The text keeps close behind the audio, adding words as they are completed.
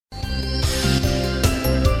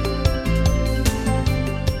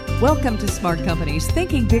Welcome to Smart Company's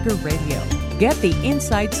Thinking Bigger Radio. Get the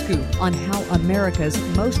inside scoop on how America's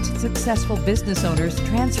most successful business owners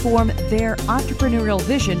transform their entrepreneurial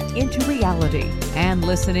vision into reality. And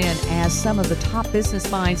listen in as some of the top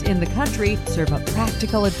business minds in the country serve up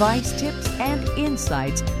practical advice, tips, and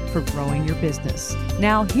insights for growing your business.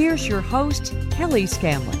 Now, here's your host, Kelly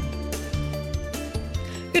Scanlon.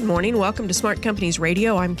 Good morning. Welcome to Smart Companies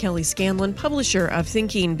Radio. I'm Kelly Scanlon, publisher of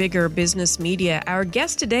Thinking Bigger Business Media. Our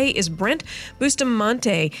guest today is Brent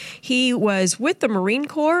Bustamante. He was with the Marine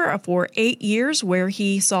Corps for 8 years, where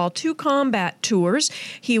he saw 2 combat tours.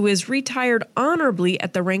 He was retired honorably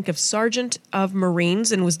at the rank of Sergeant of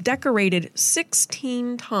Marines and was decorated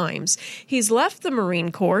 16 times. He's left the Marine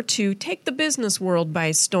Corps to take the business world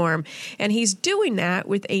by storm, and he's doing that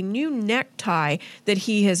with a new necktie that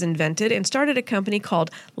he has invented and started a company called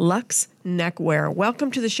Lux Neckwear.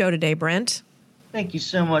 Welcome to the show today, Brent. Thank you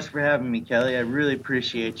so much for having me, Kelly. I really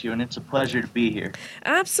appreciate you, and it's a pleasure to be here.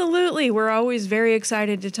 Absolutely. We're always very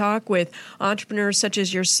excited to talk with entrepreneurs such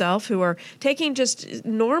as yourself who are taking just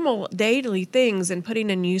normal daily things and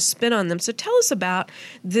putting a new spin on them. So tell us about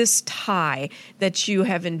this tie that you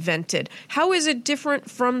have invented. How is it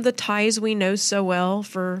different from the ties we know so well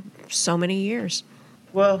for so many years?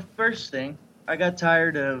 Well, first thing, I got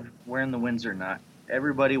tired of wearing the Windsor knot.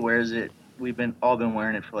 Everybody wears it. We've all been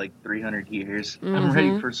wearing it for like 300 years. Mm-hmm. I'm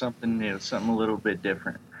ready for something new, something a little bit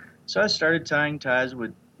different. So I started tying ties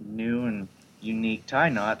with new and unique tie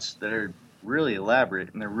knots that are really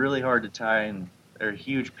elaborate, and they're really hard to tie, and they're a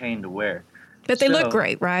huge pain to wear. But they look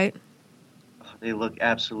great, right? They look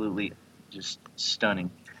absolutely just stunning.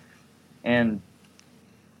 And,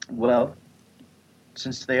 well,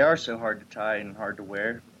 since they are so hard to tie and hard to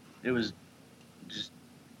wear, it was just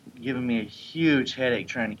giving me a huge headache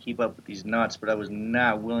trying to keep up with these knots, but I was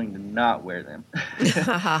not willing to not wear them.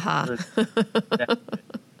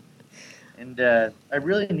 And I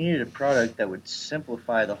really needed a product that would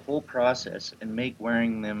simplify the whole process and make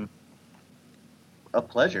wearing them a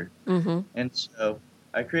pleasure. Mm-hmm. And so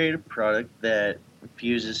I created a product that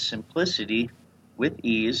fuses simplicity with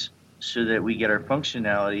ease so that we get our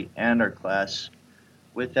functionality and our class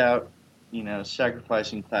without,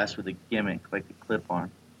 sacrificing class with a gimmick like a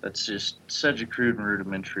clip-on. That's just such a crude and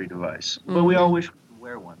rudimentary device. Mm-hmm. But we all wish we could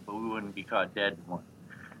wear one, but we wouldn't be caught dead in one.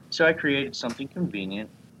 So I created something convenient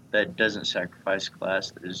that doesn't sacrifice class,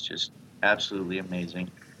 that is just absolutely amazing.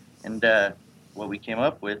 And what we came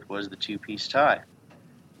up with was the 2-piece tie.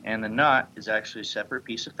 And the knot is actually a separate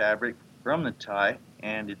piece of fabric from the tie,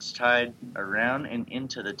 and it's tied around and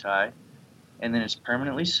into the tie, and then it's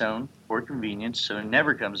permanently sewn for convenience, so it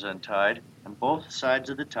never comes untied. And both sides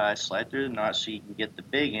of the tie slide through the knot so you can get the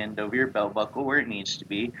big end over your belt buckle where it needs to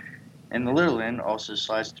be. And the little end also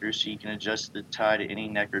slides through so you can adjust the tie to any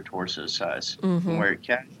neck or torso size. Mm-hmm. You can wear it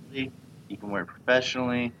casually, you can wear it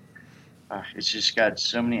professionally. It's just got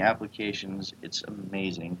so many applications. It's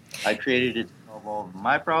amazing. I created it to solve all of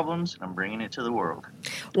my problems, and I'm bringing it to the world.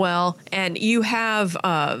 Well, and you have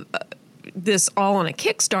this all on a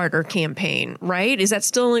Kickstarter campaign, right? Is that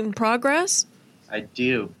still in progress? I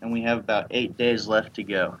do, and we have about 8 days left to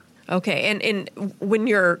go. Okay, and when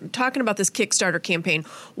you're talking about this Kickstarter campaign,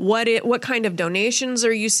 what kind of donations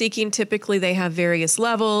are you seeking? Typically, they have various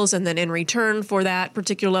levels, and then in return for that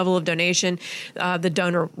particular level of donation, the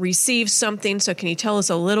donor receives something. So can you tell us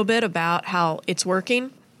a little bit about how it's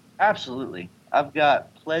working? Absolutely. I've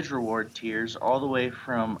got pledge reward tiers all the way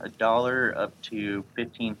from $1 up to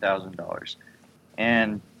 $15,000.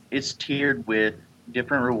 And it's tiered with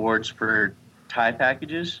different rewards for tie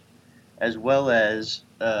packages, as well as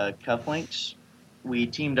cufflinks. We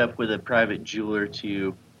teamed up with a private jeweler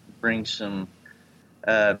to bring some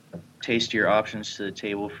tastier options to the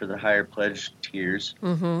table for the higher pledge tiers.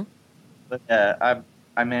 Mm-hmm. But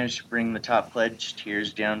I managed to bring the top pledge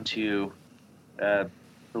tiers down to the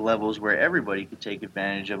levels where everybody could take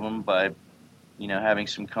advantage of them by, having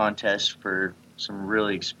some contests for some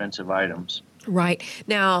really expensive items. Right.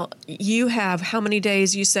 Now, you have how many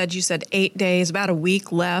days? You said 8 days, about a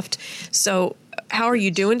week left. So how are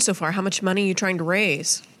you doing so far? How much money are you trying to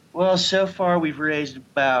raise? Well, so far we've raised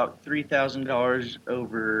about $3,000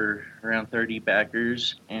 over around 30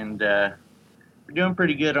 backers, and we're doing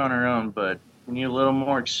pretty good on our own, but we need a little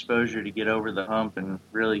more exposure to get over the hump and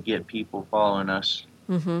really get people following us.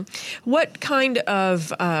 Mm-hmm. What kind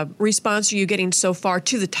of response are you getting so far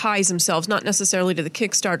to the ties themselves, not necessarily to the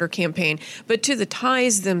Kickstarter campaign, but to the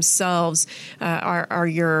ties themselves? Are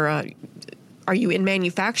you in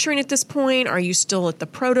manufacturing at this point? Are you still at the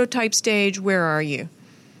prototype stage? Where are you?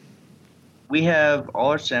 We have all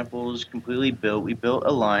our samples completely built. We built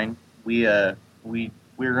a line. We're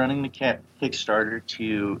running the Kickstarter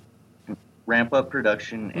to ramp up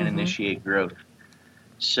production and initiate growth.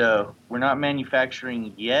 So we're not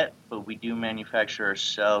manufacturing yet, but we do manufacture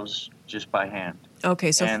ourselves just by hand.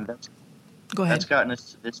 Okay, so go ahead. That's gotten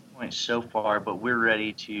us to this point so far, but we're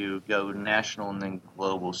ready to go national and then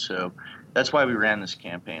global. So that's why we ran this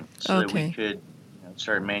campaign, so that we could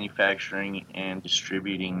start manufacturing and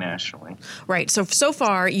distributing nationally. Right. So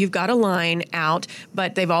far, you've got a line out,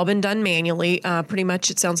 but they've all been done manually. Pretty much,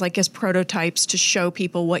 it sounds like, as prototypes to show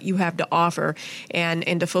people what you have to offer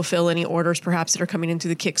and to fulfill any orders perhaps that are coming into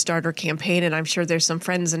the Kickstarter campaign. And I'm sure there's some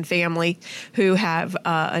friends and family who have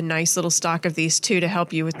a nice little stock of these too to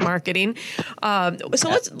help you with marketing.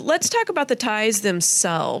 So let's talk about the ties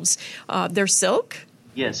themselves. They're silk?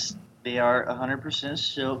 Yes, they are 100%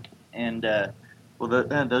 silk, and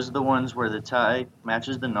those are the ones where the tie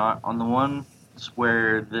matches the knot. On the ones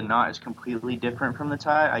where the knot is completely different from the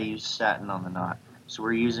tie, I use satin on the knot. So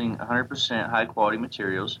we're using 100% high-quality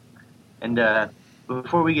materials. And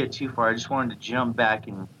before we get too far, I just wanted to jump back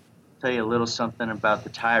and tell you a little something about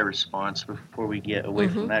the tie response before we get away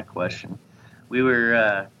from that question. We were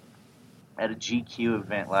at a GQ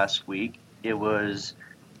event last week. It was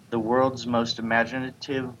the world's most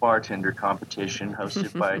imaginative bartender competition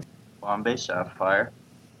hosted by Bombay Sapphire,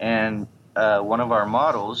 and one of our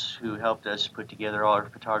models who helped us put together all our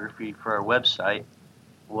photography for our website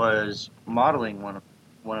was modeling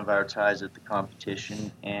one of our ties at the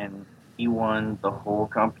competition, and he won the whole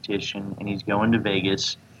competition, and he's going to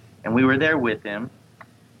Vegas, and we were there with him,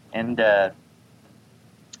 and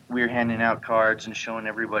we were handing out cards and showing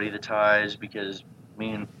everybody the ties because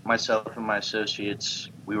myself and my associates,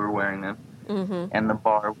 we were wearing them. And the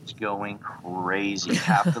bar was going crazy.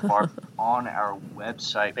 Half the bar on our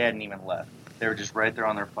website, they hadn't even left. They were just right there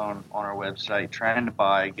on their phone on our website trying to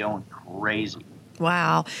buy, going crazy.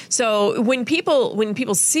 Wow. So when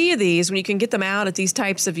people see these, when you can get them out at these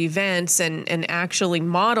types of events and actually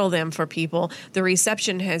model them for people, the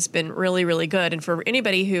reception has been really, really good. And for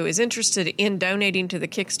anybody who is interested in donating to the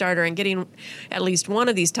Kickstarter and getting at least one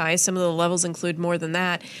of these ties, some of the levels include more than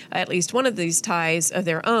that, at least one of these ties of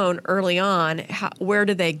their own early on, where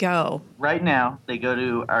do they go? Right now, they go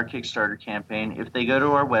to our Kickstarter campaign. If they go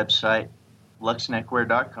to our website,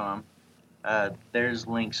 luxneckwear.com, there's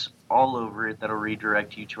links all over it that'll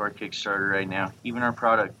redirect you to our Kickstarter right now. Even our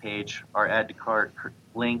product page, our add to cart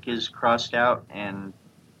link is crossed out, and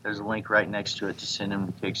there's a link right next to it to send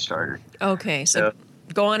them to Kickstarter. Okay, so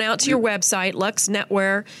go on out to your website,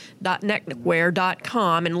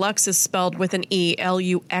 luxneckwear.com, and Lux is spelled with an E,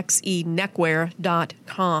 Luxe,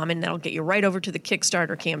 neckwear.com, and that'll get you right over to the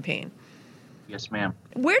Kickstarter campaign. Yes, ma'am.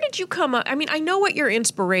 Where did you come up? I mean, I know what your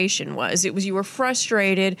inspiration was. It was you were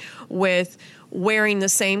frustrated with wearing the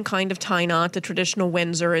same kind of tie knot, the traditional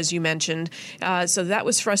Windsor, as you mentioned. So that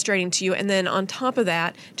was frustrating to you. And then on top of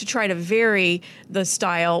that, to try to vary the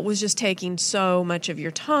style was just taking so much of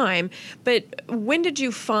your time. But when did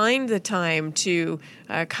you find the time to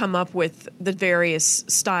come up with the various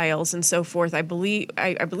styles and so forth? I believe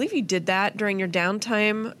you did that during your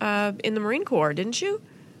downtime in the Marine Corps, didn't you?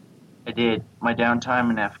 I did. My downtime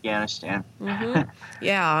in Afghanistan.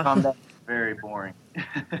 Yeah. Combat is very boring.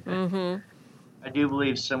 I do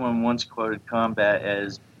believe someone once quoted combat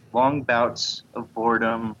as long bouts of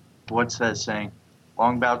boredom. What's that saying?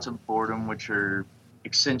 Long bouts of boredom which are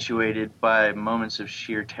accentuated by moments of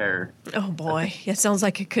sheer terror. Oh boy, it sounds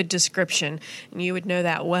like a good description, and you would know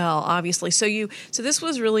that well, obviously. So this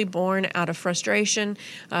was really born out of frustration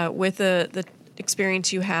with the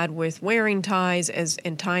experience you had with wearing ties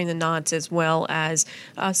and tying the knots, as well as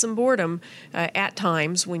some boredom at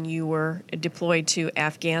times when you were deployed to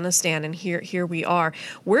Afghanistan. And here we are.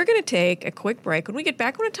 We're going to take a quick break. When we get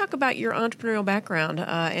back, I want to talk about your entrepreneurial background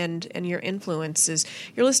and your influences.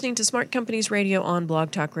 You're listening to Smart Companies Radio on Blog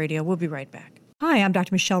Talk Radio. We'll be right back. Hi, I'm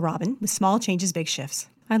Dr. Michelle Robin with Small Changes, Big Shifts.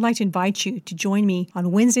 I'd like to invite you to join me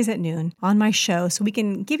on Wednesdays at noon on my show so we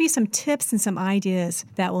can give you some tips and some ideas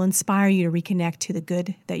that will inspire you to reconnect to the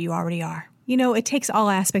good that you already are. You know, it takes all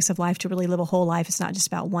aspects of life to really live a whole life. It's not just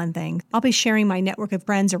about one thing. I'll be sharing my network of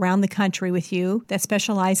friends around the country with you that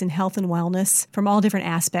specialize in health and wellness from all different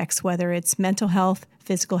aspects, whether it's mental health,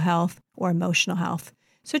 physical health, or emotional health.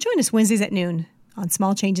 So join us Wednesdays at noon on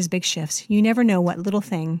Small Changes, Big Shifts. You never know what little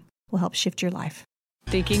thing will help shift your life.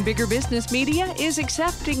 Thinking Bigger Business Media is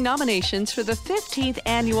accepting nominations for the 15th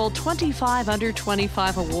Annual 25 Under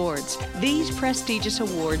 25 Awards. These prestigious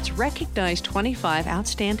awards recognize 25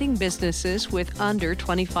 outstanding businesses with under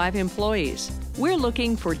 25 employees. We're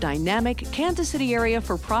looking for dynamic Kansas City area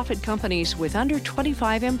for-profit companies with under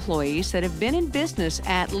 25 employees that have been in business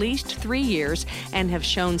at least 3 years and have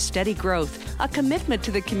shown steady growth, a commitment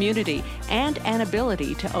to the community, and an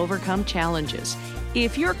ability to overcome challenges.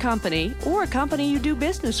 If your company or a company you do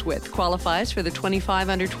business with qualifies for the 25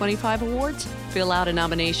 Under 25 Awards, fill out a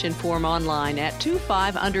nomination form online at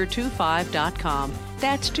 25under25.com.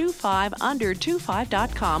 That's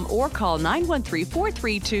 25under25.com or call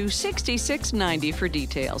 913-432-6690 for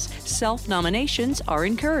details. Self-nominations are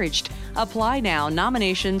encouraged. Apply now.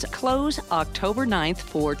 Nominations close October 9th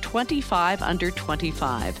for 25 Under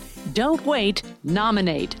 25. Don't wait.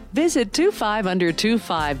 Nominate. Visit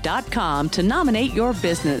 25under25.com to nominate your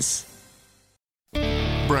business.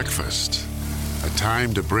 Breakfast. A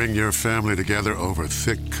time to bring your family together over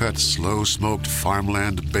thick-cut, slow-smoked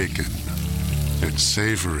farmland bacon and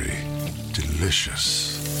savory,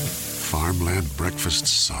 delicious farmland breakfast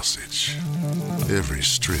sausage. Every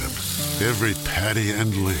strip, every patty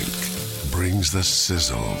and link brings the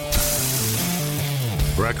sizzle.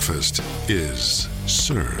 Breakfast is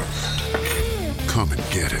served. Come and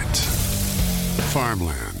get it.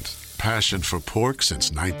 Farmland. Passion for pork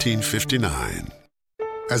since 1959.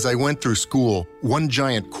 As I went through school, one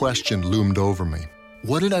giant question loomed over me.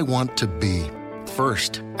 What did I want to be?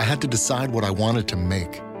 First, I had to decide what I wanted to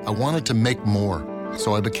make. I wanted to make more,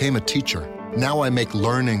 so I became a teacher. Now I make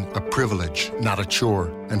learning a privilege, not a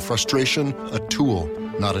chore, and frustration a tool,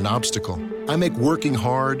 not an obstacle. I make working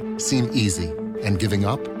hard seem easy, and giving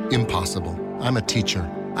up impossible. I'm a teacher.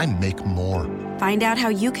 I make more. Find out how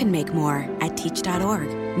you can make more at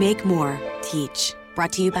teach.org. Make more. Teach.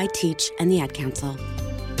 Brought to you by Teach and the Ad Council.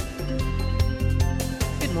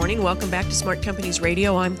 Good morning. Welcome back to Smart Companies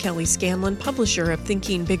Radio. I'm Kelly Scanlon, publisher of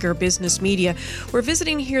Thinking Bigger Business Media. We're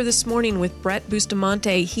visiting here this morning with Brett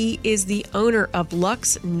Bustamante. He is the owner of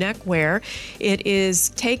Luxe Neckwear. It is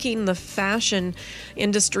taking the fashion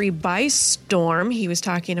industry by storm. He was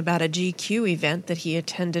talking about a GQ event that he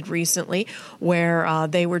attended recently where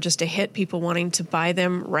they were just a hit, people wanting to buy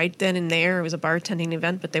them right then and there. It was a bartending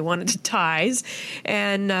event, but they wanted the ties.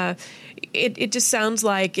 And it just sounds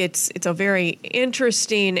like it's a very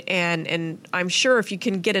interesting and I'm sure if you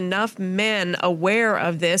can get enough men aware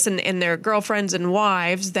of this and their girlfriends and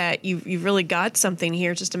wives that you've really got something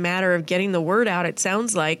here. It's just a matter of getting the word out, it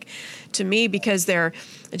sounds like to me, because they're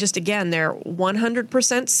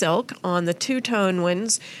 100% silk on the two-tone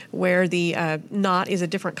ones where the knot is a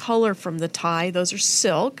different color from the tie. Those are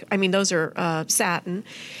silk. I mean, those are satin.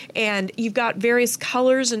 And you've got various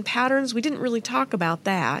colors and patterns. We didn't really talk about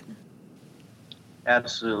that.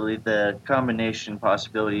 Absolutely. The combination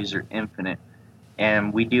possibilities are infinite.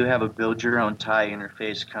 And we do have a build-your-own tie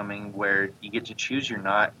interface coming where you get to choose your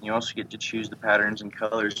knot. And you also get to choose the patterns and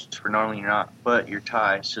colors for not only your knot, but your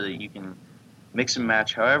tie so that you can mix and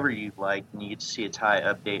match however you like. And you get to see a tie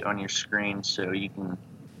update on your screen so you can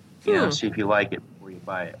see if you like it before you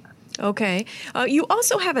buy it. Okay. You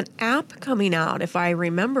also have an app coming out, if I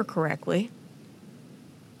remember correctly.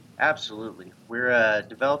 Absolutely. We're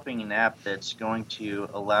developing an app that's going to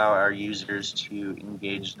allow our users to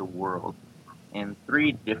engage the world in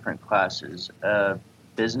 3 different classes,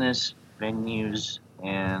 business, venues,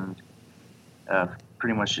 and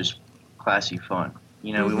pretty much just classy fun.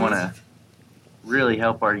 We want to really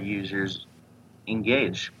help our users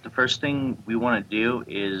engage. The first thing we want to do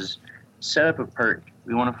is set up a perk.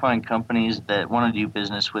 We want to find companies that want to do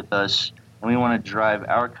business with us, and we want to drive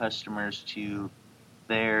our customers to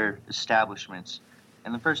their establishments.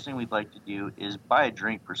 And the first thing we'd like to do is buy a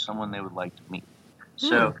drink for someone they would like to meet.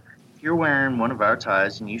 So if you're wearing one of our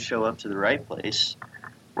ties and you show up to the right place,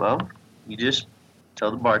 well, you just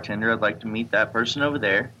tell the bartender, I'd like to meet that person over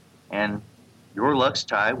there, and your Luxe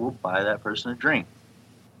tie will buy that person a drink.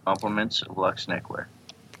 Compliments of Luxe Neckwear.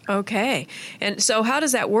 Okay. And so how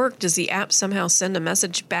does that work? Does the app somehow send a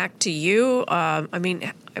message back to you? I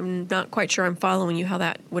mean, I'm not quite sure I'm following you how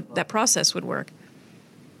that process would work.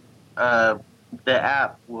 The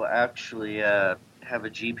app will actually have a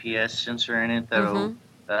GPS sensor in it that'll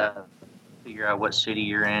figure out what city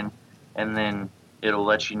you're in, and then it'll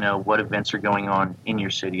let you know what events are going on in your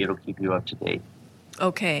city. It'll keep you up to date.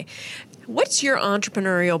 Okay. What's your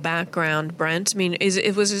entrepreneurial background, Brent? I mean,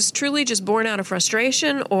 was this truly just born out of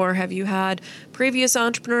frustration, or have you had previous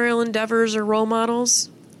entrepreneurial endeavors or role models?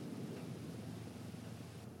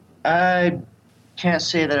 I can't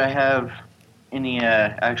say that I have any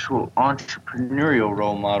actual entrepreneurial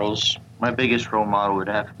role models. my biggest role model would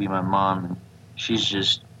have to be my mom. And she's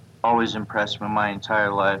just always impressed me my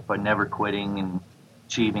entire life by never quitting and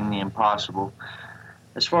achieving the impossible.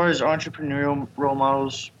 As far as entrepreneurial role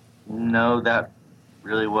models, no, that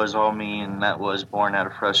really was all me, and that was born out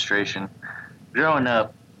of frustration. Growing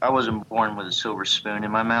up, I wasn't born with a silver spoon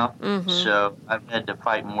in my mouth, so I've had to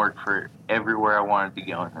fight and work for everywhere I wanted to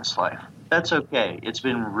go in this life. That's okay. It's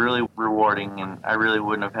been really rewarding, and I really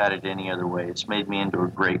wouldn't have had it any other way. It's made me into a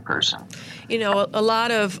great person. You know, a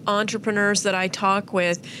lot of entrepreneurs that I talk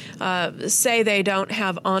with say they don't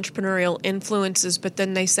have entrepreneurial influences, but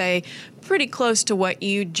then they say pretty close to what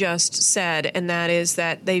you just said, and that is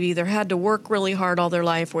that they've either had to work really hard all their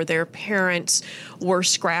life or their parents were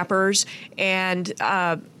scrappers. And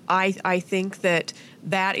I think that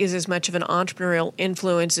is as much of an entrepreneurial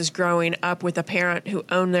influence as growing up with a parent who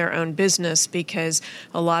owned their own business, because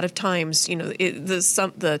a lot of times, you know,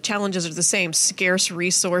 the challenges are the same: scarce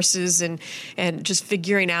resources and just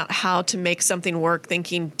figuring out how to make something work,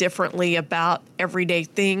 thinking differently about everyday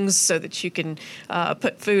things so that you can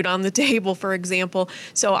put food on the table, for example.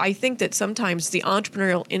 So I think that sometimes the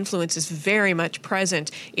entrepreneurial influence is very much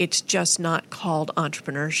present. It's just not called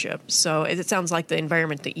entrepreneurship. So it sounds like the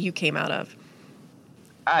environment that you came out of.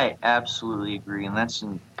 I absolutely agree, and that's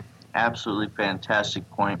an absolutely fantastic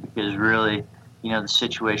point, because really, you know, the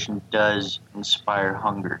situation does inspire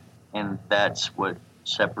hunger, and that's what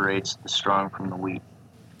separates the strong from the weak.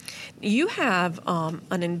 You have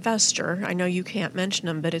an investor. I know you can't mention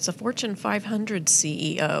him, but it's a Fortune 500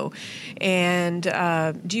 CEO. And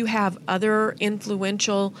do you have other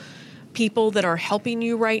influential people that are helping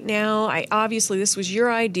you right now? Obviously, this was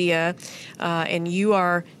your idea, and you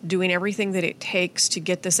are doing everything that it takes to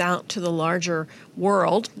get this out to the larger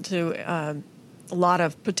world, to a lot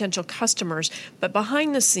of potential customers. But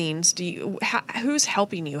behind the scenes, who's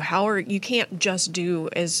helping you? You can't just do,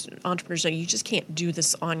 as entrepreneurs, you just can't do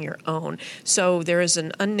this on your own. So there is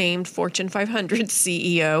an unnamed Fortune 500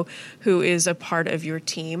 CEO who is a part of your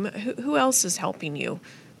team. Who else is helping you?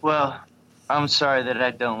 Well, I'm sorry that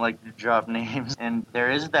I don't like to drop names. And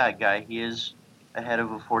there is that guy. He is the head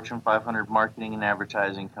of a Fortune 500 marketing and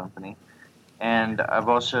advertising company. And I've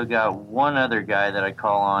also got one other guy that I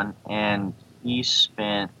call on, and he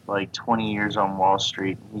spent like 20 years on Wall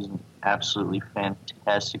Street. He's an absolutely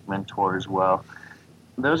fantastic mentor as well.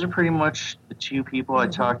 Those are pretty much the two people I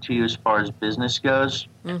talk to as far as business goes.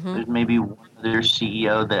 There's maybe one other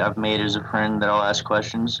CEO that I've made as a friend that I'll ask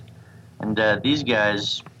questions. And these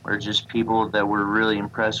guys are just people that were really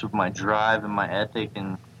impressed with my drive and my ethic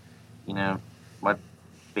and, you know, my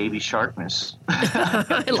baby sharpness.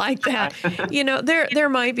 I like that. You know, there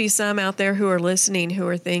might be some out there who are listening who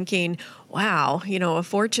are thinking, wow, you know, a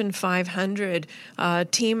Fortune 500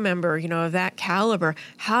 team member, you know, of that caliber,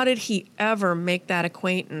 how did he ever make that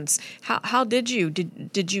acquaintance? How did you?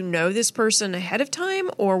 Did you know this person ahead of time,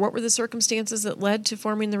 or what were the circumstances that led to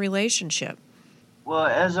forming the relationship? Well,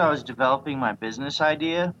 as I was developing my business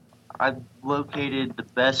idea, I located the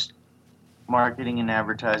best marketing and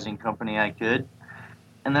advertising company I could,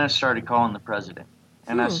 and then I started calling the president.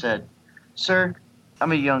 And I said, sir,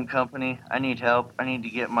 I'm a young company. I need help. I need to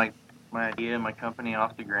get my idea and my company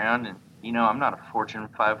off the ground. And, you know, I'm not a Fortune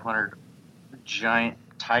 500 giant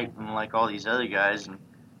titan like all these other guys. And,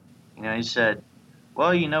 you know, he said,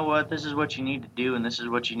 well, you know what? This is what you need to do, and this is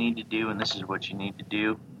what you need to do, and this is what you need to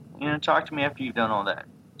do. You know, talk to me after you've done all that.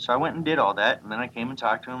 So I went and did all that, and then I came and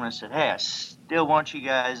talked to him, and I said, hey, I still want you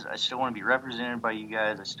guys. I still want to be represented by you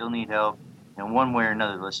guys. I still need help. And one way or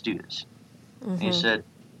another, let's do this. And he said,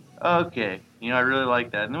 okay, you know, I really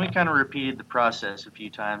like that. And then we kind of repeated the process a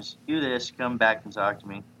few times. Do this, come back and talk to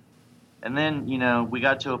me. And then, you know, we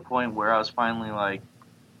got to a point where I was finally like,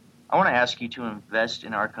 I want to ask you to invest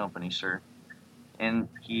in our company, sir. And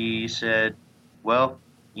he said, well,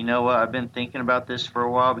 you know what, I've been thinking about this for a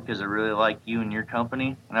while because I really like you and your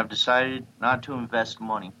company, and I've decided not to invest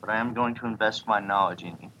money, but I am going to invest my knowledge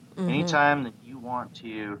in you. Anytime that you want to,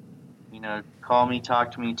 you know, call me,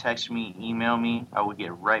 talk to me, text me, email me, I will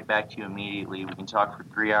get right back to you immediately. We can talk for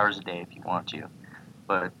 3 hours a day if you want to.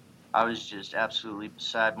 But I was just absolutely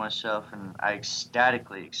beside myself, and I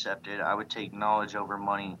ecstatically accepted I would take knowledge over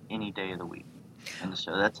money any day of the week. And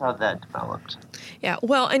so that's how that developed. Yeah,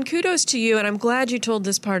 well, and kudos to you, and I'm glad you told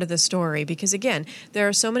this part of the story, because, again, there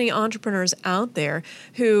are so many entrepreneurs out there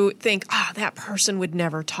who think, that person would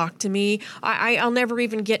never talk to me. I'll never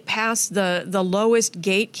even get past the lowest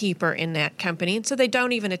gatekeeper in that company, and so they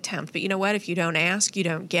don't even attempt. But you know what? If you don't ask, you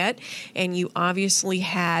don't get, and you obviously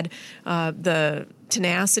had the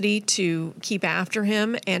tenacity to keep after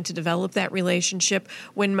him and to develop that relationship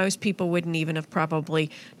when most people wouldn't even have probably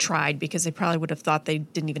tried, because they probably would have thought they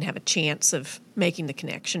didn't even have a chance of making the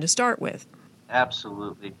connection to start with.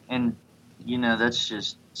 Absolutely. And, that's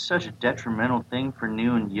just such a detrimental thing for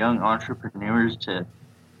new and young entrepreneurs to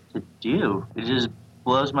do. It just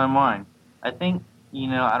blows my mind. I think,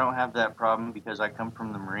 I don't have that problem because I come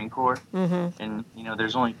from the Marine Corps, and,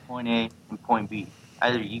 there's only point A and point B.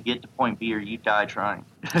 Either you get to point B or you die trying.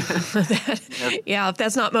 Yeah, if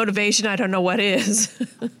that's not motivation, I don't know what is.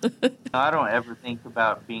 I don't ever think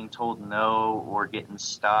about being told no or getting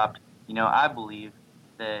stopped. I believe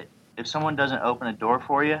that if someone doesn't open a door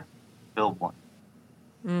for you, build one.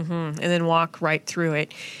 And then walk right through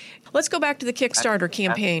it. Let's go back to the Kickstarter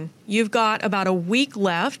campaign. You've got about a week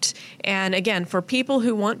left. And again, for people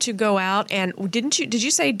who want to go out and did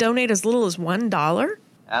you say donate as little as $1?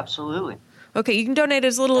 Absolutely. Okay, you can donate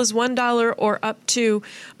as little as $1 or up to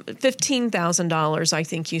 $15,000, I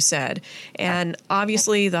think you said. And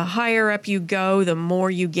obviously, the higher up you go, the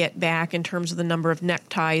more you get back in terms of the number of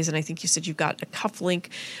neckties. And I think you said you've got a cuff link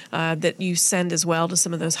that you send as well to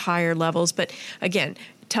some of those higher levels. But again,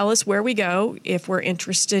 tell us where we go if we're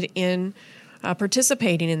interested in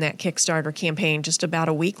participating in that Kickstarter campaign. Just about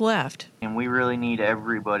a week left. And we really need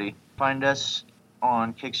everybody. Find us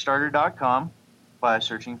on Kickstarter.com. by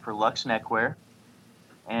searching for Lux Neckwear,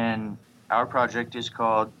 and our project is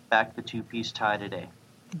called Back the Two-Piece Tie Today.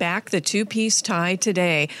 Back the Two-Piece Tie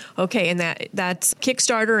Today. Okay, and that's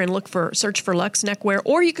Kickstarter, and search for Lux Neckwear,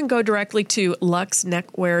 or you can go directly to Lux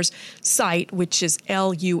Neckwear's site, which is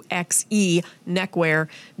LUXE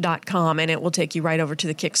neckwear.com, and it will take you right over to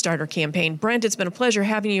the Kickstarter campaign. Brent, it's been a pleasure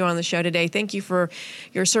having you on the show today. Thank you for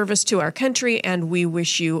your service to our country, and we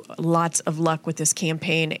wish you lots of luck with this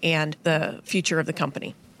campaign and the future of the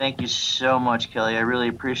company. Thank you so much, Kelly. I really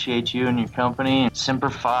appreciate you and your company. Semper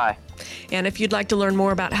Fi. And if you'd like to learn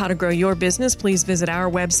more about how to grow your business, please visit our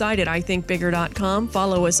website at ithinkbigger.com.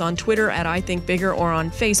 Follow us on Twitter at ithinkbigger or on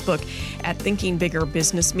Facebook at Thinking Bigger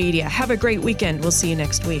Business Media. Have a great weekend. We'll see you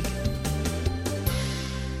next week.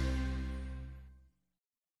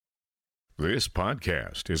 This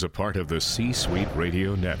podcast is a part of the C-Suite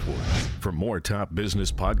Radio Network. For more top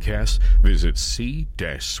business podcasts, visit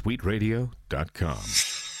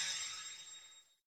c-suiteradio.com.